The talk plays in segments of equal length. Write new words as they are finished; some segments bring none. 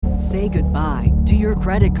Say goodbye to your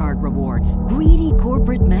credit card rewards. Greedy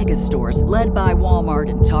corporate mega stores, led by Walmart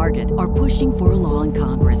and Target, are pushing for a law in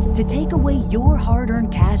Congress to take away your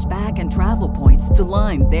hard-earned cash back and travel points to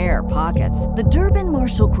line their pockets. The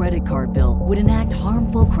Durbin-Marshall credit card bill would enact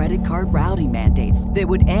harmful credit card routing mandates that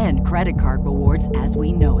would end credit card rewards as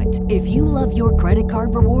we know it. If you love your credit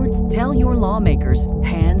card rewards, tell your lawmakers,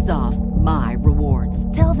 hands off my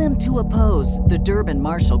rewards. Tell them to oppose the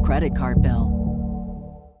Durbin-Marshall credit card bill.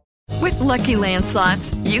 With Lucky Land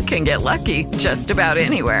Slots, you can get lucky just about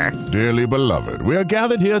anywhere. Dearly beloved, we are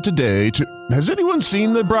gathered here today to... Has anyone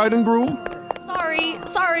seen the bride and groom?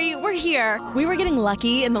 Sorry, we're here. We were getting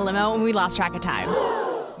lucky in the limo and we lost track of time.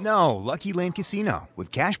 No, Lucky Land Casino,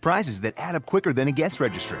 with cash prizes that add up quicker than a guest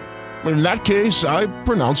registry. In that case, I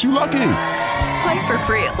pronounce you lucky. Play for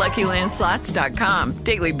free at LuckyLandSlots.com.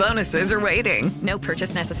 Daily bonuses are waiting. No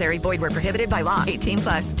purchase necessary. Void where prohibited by law.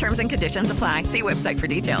 18+. Terms and conditions apply. See website for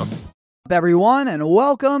details. Everyone, and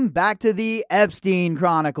welcome back to the Epstein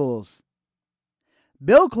Chronicles.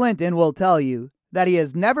 Bill Clinton will tell you that he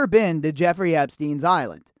has never been to Jeffrey Epstein's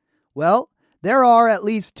island. Well, there are at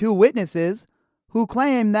least two witnesses who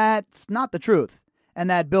claim that's not the truth, and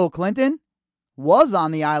that Bill Clinton was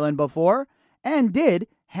on the island before and did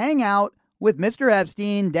hang out with Mr.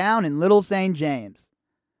 Epstein down in Little St. James.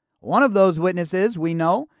 One of those witnesses we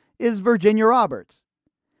know is Virginia Roberts.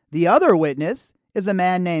 The other witness is a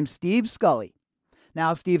man named Steve Scully.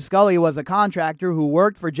 Now, Steve Scully was a contractor who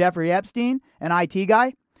worked for Jeffrey Epstein, an IT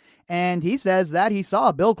guy, and he says that he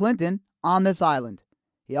saw Bill Clinton on this island.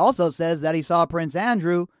 He also says that he saw Prince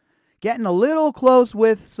Andrew getting a little close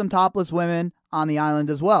with some topless women on the island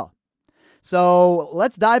as well. So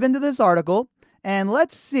let's dive into this article and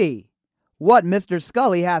let's see what Mr.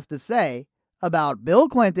 Scully has to say about Bill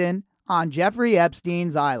Clinton on Jeffrey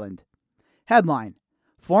Epstein's island. Headline: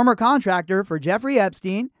 Former contractor for Jeffrey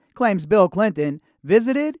Epstein claims Bill Clinton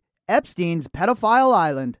visited Epstein's pedophile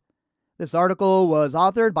island. This article was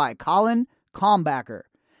authored by Colin Combacker,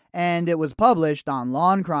 and it was published on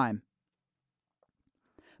Law and Crime.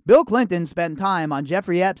 Bill Clinton spent time on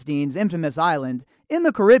Jeffrey Epstein's infamous island in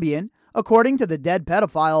the Caribbean, according to the dead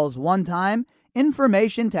pedophile's one-time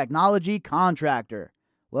information technology contractor.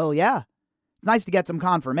 Well, yeah, nice to get some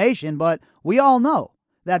confirmation, but we all know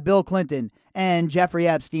that Bill Clinton and Jeffrey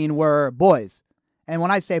Epstein were boys. And when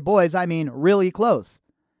I say boys, I mean really close.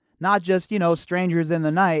 Not just, strangers in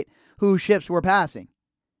the night whose ships were passing.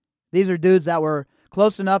 These are dudes that were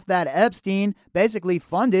close enough that Epstein basically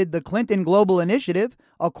funded the Clinton Global Initiative,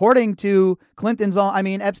 according to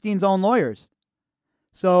Epstein's own lawyers.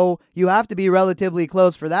 So you have to be relatively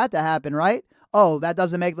close for that to happen, right? Oh, that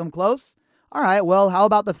doesn't make them close? All right, well, how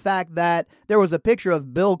about the fact that there was a picture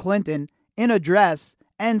of Bill Clinton in a dress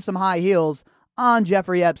and some high heels on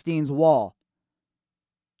Jeffrey Epstein's wall?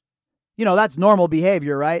 That's normal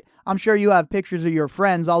behavior, right? I'm sure you have pictures of your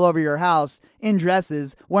friends all over your house in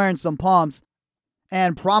dresses, wearing some pumps,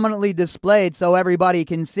 and prominently displayed so everybody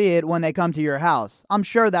can see it when they come to your house. I'm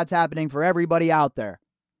sure that's happening for everybody out there.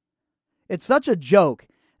 It's such a joke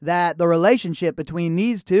that the relationship between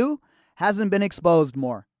these two hasn't been exposed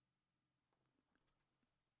more.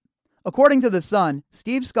 According to The Sun,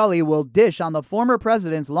 Steve Scully will dish on the former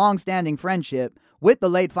president's long-standing friendship with the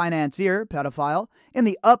late financier, pedophile, in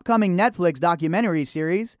the upcoming Netflix documentary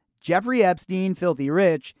series, Jeffrey Epstein, Filthy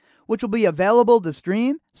Rich, which will be available to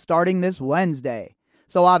stream starting this Wednesday.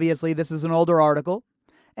 So obviously this is an older article,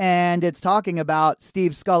 and it's talking about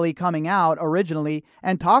Steve Scully coming out originally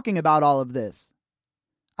and talking about all of this.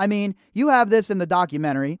 I mean, you have this in the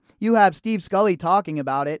documentary, you have Steve Scully talking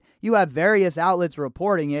about it, you have various outlets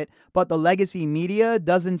reporting it, but the legacy media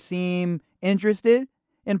doesn't seem interested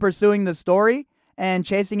in pursuing the story and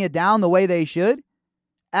chasing it down the way they should.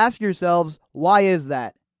 Ask yourselves, why is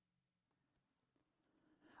that?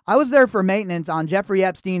 I was there for maintenance on Jeffrey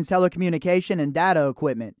Epstein's telecommunication and data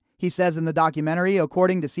equipment, he says in the documentary,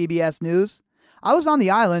 according to CBS News. I was on the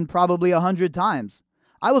island probably 100 times.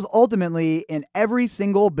 I was ultimately in every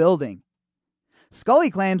single building.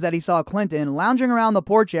 Scully claims that he saw Clinton lounging around the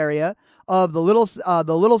porch area of the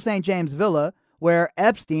Little St. James Villa, where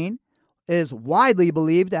Epstein is widely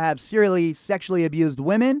believed to have serially sexually abused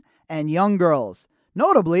women and young girls.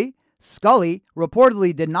 Notably, Scully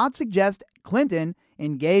reportedly did not suggest Clinton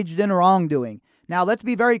engaged in wrongdoing. Now, let's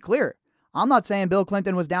be very clear. I'm not saying Bill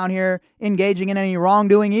Clinton was down here engaging in any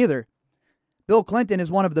wrongdoing either. Bill Clinton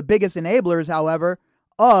is one of the biggest enablers, however,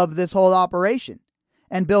 of this whole operation.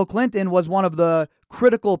 And Bill Clinton was one of the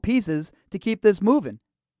critical pieces to keep this moving.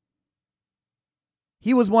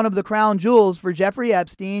 He was one of the crown jewels for Jeffrey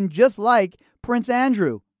Epstein, just like Prince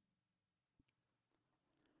Andrew.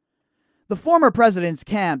 The former president's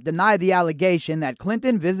camp denied the allegation that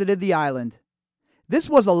Clinton visited the island. This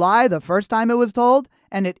was a lie the first time it was told,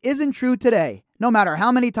 and it isn't true today, no matter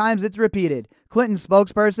how many times it's repeated. Clinton's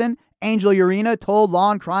spokesperson, Angel Urena, told Law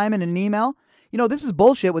and Crime in an email, this is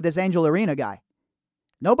bullshit with this Angel Urena guy.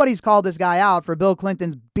 Nobody's called this guy out for Bill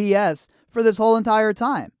Clinton's BS for this whole entire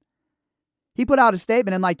time. He put out a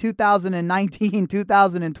statement in 2019,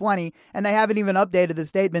 2020, and they haven't even updated the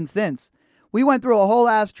statement since. We went through a whole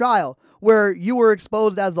ass trial where you were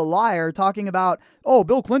exposed as a liar talking about,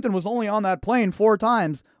 Bill Clinton was only on that plane 4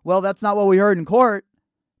 times. Well, that's not what we heard in court.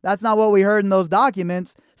 That's not what we heard in those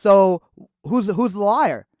documents. So who's the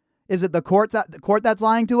liar? Is it the court that's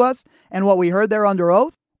lying to us and what we heard there under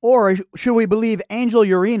oath? Or should we believe Angel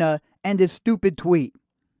Urena and his stupid tweet?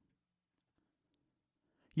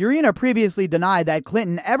 Urena previously denied that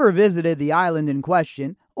Clinton ever visited the island in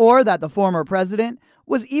question, or that the former president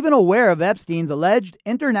was even aware of Epstein's alleged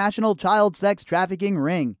international child sex trafficking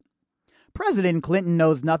ring. President Clinton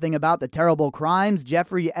knows nothing about the terrible crimes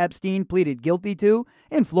Jeffrey Epstein pleaded guilty to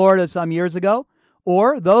in Florida some years ago,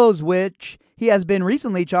 or those which he has been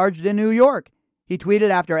recently charged in New York. He tweeted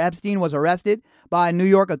after Epstein was arrested by New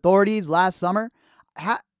York authorities last summer,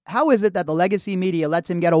 how is it that the legacy media lets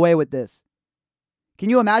him get away with this? Can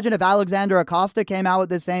you imagine if Alexander Acosta came out with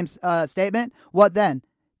this same statement? What then?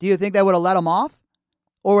 Do you think they would have let him off?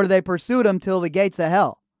 Or would they pursued him till the gates of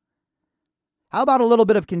hell? How about a little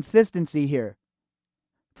bit of consistency here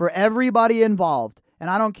for everybody involved? And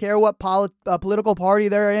I don't care what political party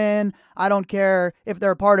they're in. I don't care if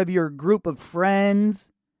they're part of your group of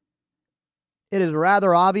friends. It is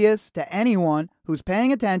rather obvious to anyone who's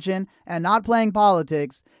paying attention and not playing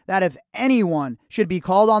politics that if anyone should be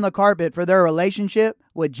called on the carpet for their relationship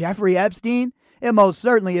with Jeffrey Epstein, it most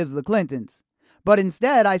certainly is the Clintons. But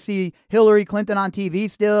instead, I see Hillary Clinton on TV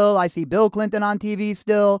still, I see Bill Clinton on TV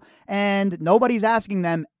still, and nobody's asking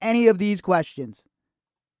them any of these questions.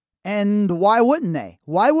 And why wouldn't they?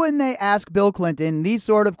 Why wouldn't they ask Bill Clinton these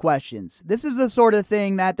sort of questions? This is the sort of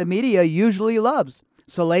thing that the media usually loves.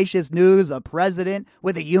 Salacious news, a president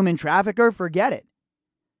with a human trafficker, forget it.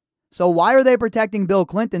 So why are they protecting Bill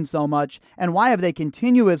Clinton so much, and why have they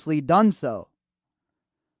continuously done so?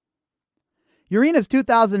 Urena's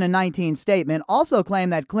 2019 statement also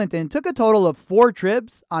claimed that Clinton took a total of 4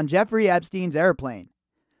 trips on Jeffrey Epstein's airplane.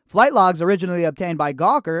 Flight logs originally obtained by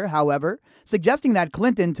Gawker, however, suggesting that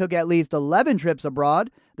Clinton took at least 11 trips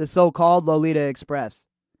abroad, the so-called Lolita Express.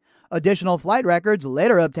 Additional flight records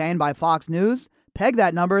later obtained by Fox News peg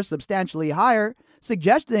that number substantially higher,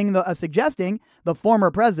 suggesting the former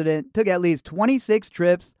president took at least 26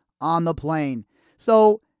 trips on the plane.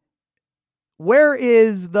 So, where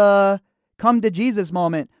is the come to Jesus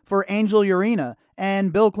moment for Angel Urena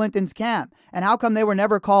and Bill Clinton's camp? And how come they were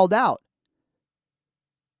never called out?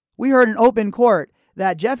 We heard in open court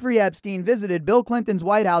that Jeffrey Epstein visited Bill Clinton's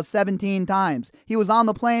White House 17 times. He was on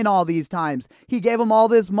the plane all these times. He gave him all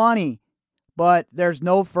this money. But there's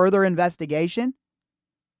no further investigation?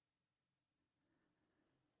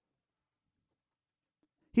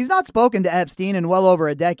 He's not spoken to Epstein in well over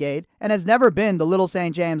a decade and has never been to Little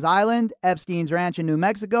St. James Island, Epstein's ranch in New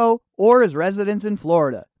Mexico, or his residence in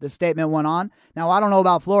Florida, the statement went on. Now, I don't know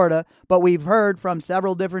about Florida, but we've heard from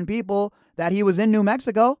several different people that he was in New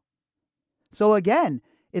Mexico. So again,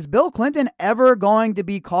 is Bill Clinton ever going to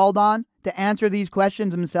be called on to answer these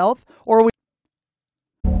questions himself, or are we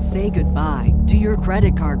Say goodbye to your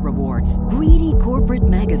credit card rewards. Greedy corporate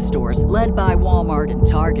mega stores, led by Walmart and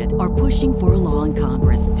Target, are pushing for a law in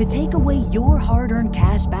Congress to take away your hard-earned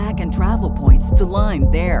cash back and travel points to line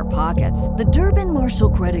their pockets. The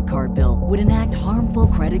Durbin-Marshall credit card bill would enact harmful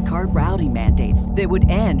credit card routing mandates that would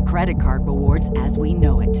end credit card rewards as we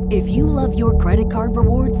know it. If you love your credit card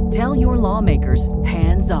rewards, tell your lawmakers,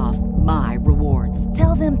 hands off my rewards.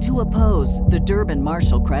 Tell them to oppose the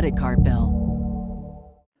Durbin-Marshall credit card bill.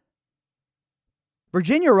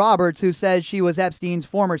 Virginia Roberts, who says she was Epstein's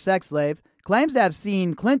former sex slave, claims to have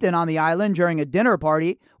seen Clinton on the island during a dinner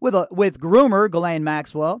party with groomer Ghislaine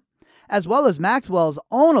Maxwell, as well as Maxwell's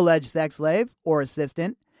own alleged sex slave, or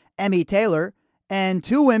assistant, Emmy Taylor, and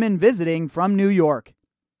 2 women visiting from New York.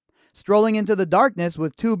 Strolling into the darkness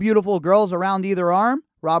with 2 beautiful girls around either arm,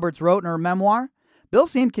 Roberts wrote in her memoir, Bill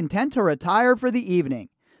seemed content to retire for the evening.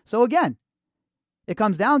 So again, it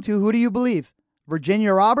comes down to who do you believe,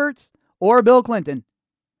 Virginia Roberts or Bill Clinton?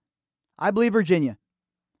 I believe Virginia.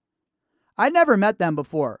 I'd never met them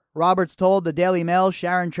before, Roberts told the Daily Mail's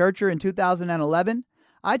Sharon Churcher in 2011.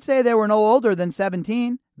 I'd say they were no older than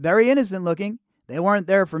 17, very innocent looking. They weren't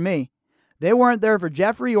there for me. They weren't there for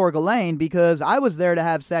Jeffrey or Ghislaine because I was there to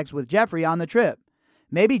have sex with Jeffrey on the trip.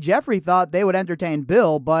 Maybe Jeffrey thought they would entertain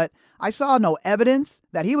Bill, but I saw no evidence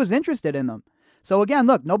that he was interested in them. So again,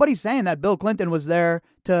 look, nobody's saying that Bill Clinton was there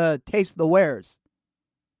to taste the wares.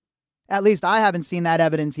 At least I haven't seen that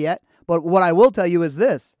evidence yet. But what I will tell you is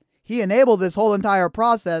this. He enabled this whole entire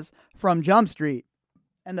process from Jump Street.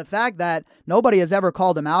 And the fact that nobody has ever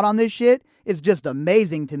called him out on this shit is just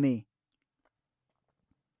amazing to me.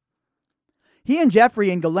 He and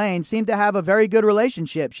Jeffrey and Ghislaine seemed to have a very good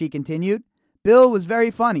relationship, she continued. Bill was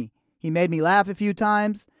very funny. He made me laugh a few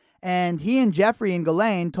times. And he and Jeffrey and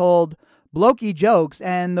Ghislaine told blokey jokes,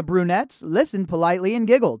 and the brunettes listened politely and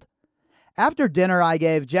giggled. After dinner, I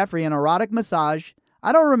gave Jeffrey an erotic massage.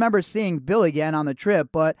 I don't remember seeing Bill again on the trip,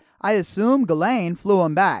 but I assume Ghislaine flew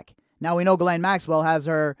him back. Now, we know Ghislaine Maxwell has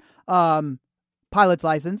her pilot's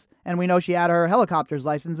license, and we know she had her helicopter's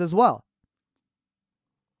license as well.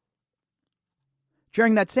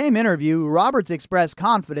 During that same interview, Roberts expressed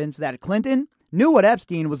confidence that Clinton knew what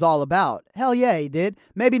Epstein was all about. Hell yeah, he did.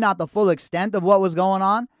 Maybe not the full extent of what was going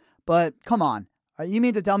on, but come on. You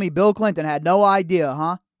mean to tell me Bill Clinton had no idea,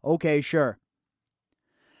 huh? Okay, sure.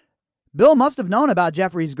 Bill must have known about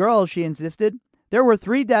Jeffrey's girls, she insisted. There were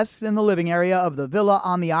 3 desks in the living area of the villa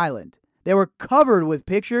on the island. They were covered with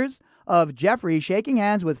pictures of Jeffrey shaking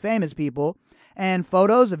hands with famous people and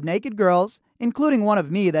photos of naked girls, including one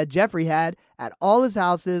of me that Jeffrey had at all his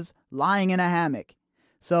houses lying in a hammock.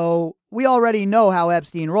 So we already know how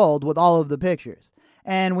Epstein rolled with all of the pictures.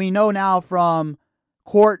 And we know now from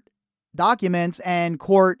court documents and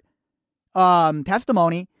court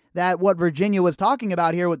testimony that what Virginia was talking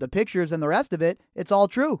about here with the pictures and the rest of it, it's all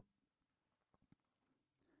true.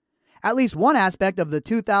 At least one aspect of the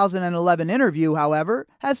 2011 interview, however,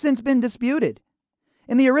 has since been disputed.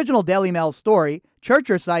 In the original Daily Mail story,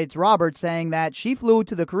 Churcher cites Roberts saying that she flew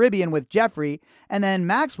to the Caribbean with Jeffrey, and then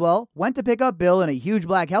Maxwell went to pick up Bill in a huge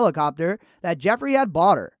black helicopter that Jeffrey had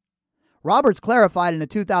bought her. Roberts clarified in a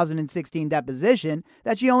 2016 deposition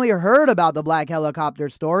that she only heard about the black helicopter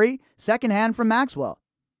story secondhand from Maxwell.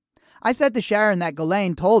 I said to Sharon that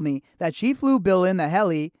Ghislaine told me that she flew Bill in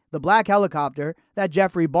the black helicopter that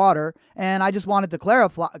Jeffrey bought her, and I just wanted to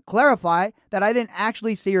clarify that I didn't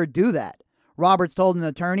actually see her do that. Roberts told an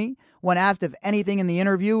attorney when asked if anything in the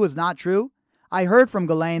interview was not true. I heard from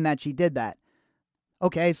Ghislaine that she did that.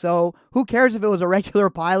 Okay, so who cares if it was a regular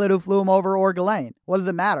pilot who flew him over or Ghislaine? What does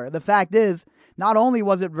it matter? The fact is, not only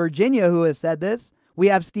was it Virginia who has said this, we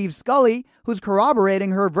have Steve Scully who's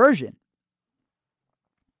corroborating her version.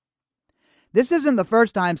 This isn't the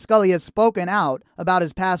first time Scully has spoken out about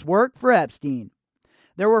his past work for Epstein.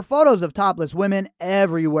 There were photos of topless women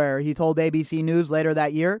everywhere, he told ABC News later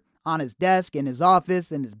that year, on his desk, in his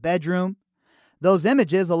office, in his bedroom. Those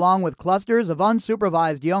images, along with clusters of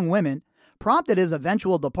unsupervised young women, prompted his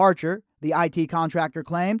eventual departure, the IT contractor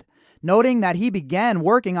claimed, noting that he began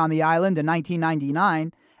working on the island in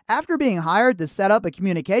 1999 after being hired to set up a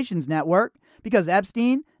communications network because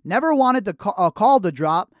Epstein never wanted a call to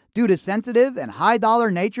drop due to sensitive and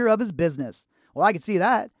high-dollar nature of his business. Well, I can see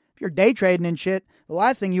that. If you're day trading and shit, the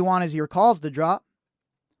last thing you want is your calls to drop.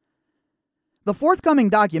 The forthcoming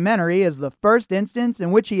documentary is the first instance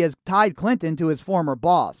in which he has tied Clinton to his former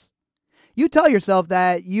boss. You tell yourself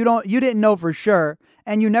that you didn't know for sure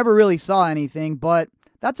and you never really saw anything, but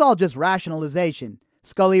that's all just rationalization,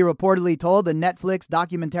 Scully reportedly told the Netflix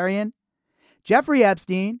documentarian. Jeffrey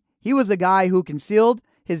Epstein, he was a guy who concealed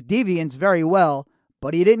his deviance very well,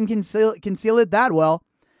 but he didn't conceal it that well.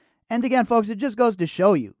 And again, folks, it just goes to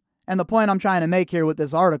show you. And the point I'm trying to make here with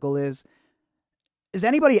this article is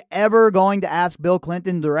anybody ever going to ask Bill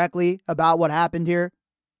Clinton directly about what happened here?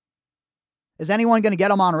 Is anyone going to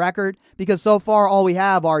get him on record? Because so far all we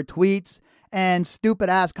have are tweets and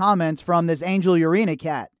stupid-ass comments from this Angel Urena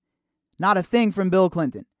cat. Not a thing from Bill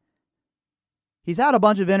Clinton. He's had a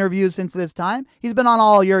bunch of interviews since this time. He's been on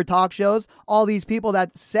all your talk shows. All these people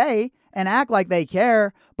that say and act like they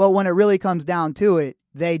care, but when it really comes down to it,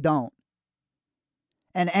 they don't.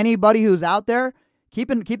 And anybody who's out there, keep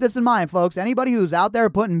this in mind, folks. Anybody who's out there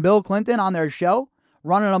putting Bill Clinton on their show,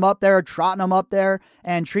 running him up there, trotting him up there,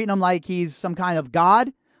 and treating him like he's some kind of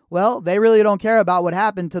god, well, they really don't care about what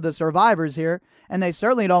happened to the survivors here, and they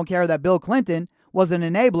certainly don't care that Bill Clinton was an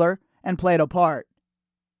enabler and played a part.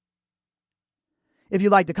 If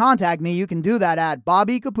you'd like to contact me, you can do that at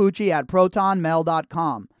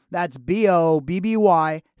bobbycapucci@protonmail.com. That's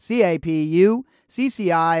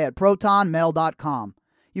BOBBYCAPUCCI@protonmail.com.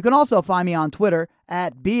 You can also find me on Twitter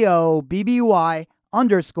at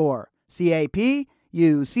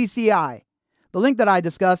BOBBY_CAPUCCI. The link that I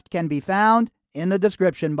discussed can be found in the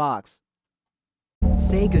description box.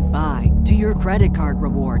 Say goodbye to your credit card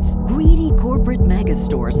rewards. Greedy corporate mega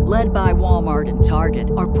stores, led by Walmart and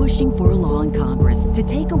Target, are pushing for a law in Congress to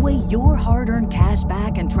take away your hard-earned cash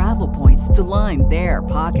back and travel points to line their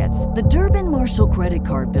pockets. The Durbin-Marshall credit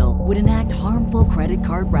card bill would enact harmful credit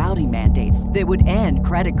card routing mandates that would end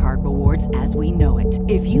credit card rewards as we know it.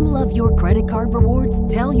 If you love your credit card rewards,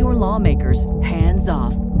 tell your lawmakers, hands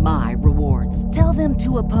off my rewards. Tell them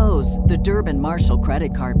to oppose the Durbin-Marshall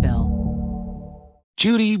credit card bill.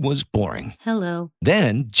 Judy was boring. Hello.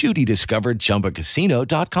 Then Judy discovered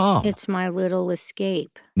ChumbaCasino.com. It's my little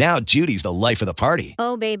escape. Now Judy's the life of the party.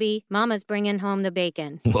 Oh, baby, mama's bringing home the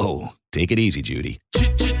bacon. Whoa, take it easy, Judy.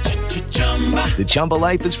 The Chumba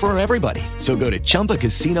life is for everybody. So go to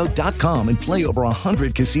ChumbaCasino.com and play over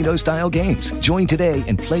 100 casino-style games. Join today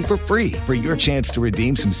and play for free for your chance to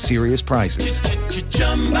redeem some serious prizes.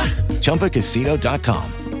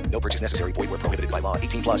 ChumbaCasino.com. No purchase necessary. Void where prohibited by law.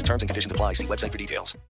 18+ terms and conditions apply. See website for details.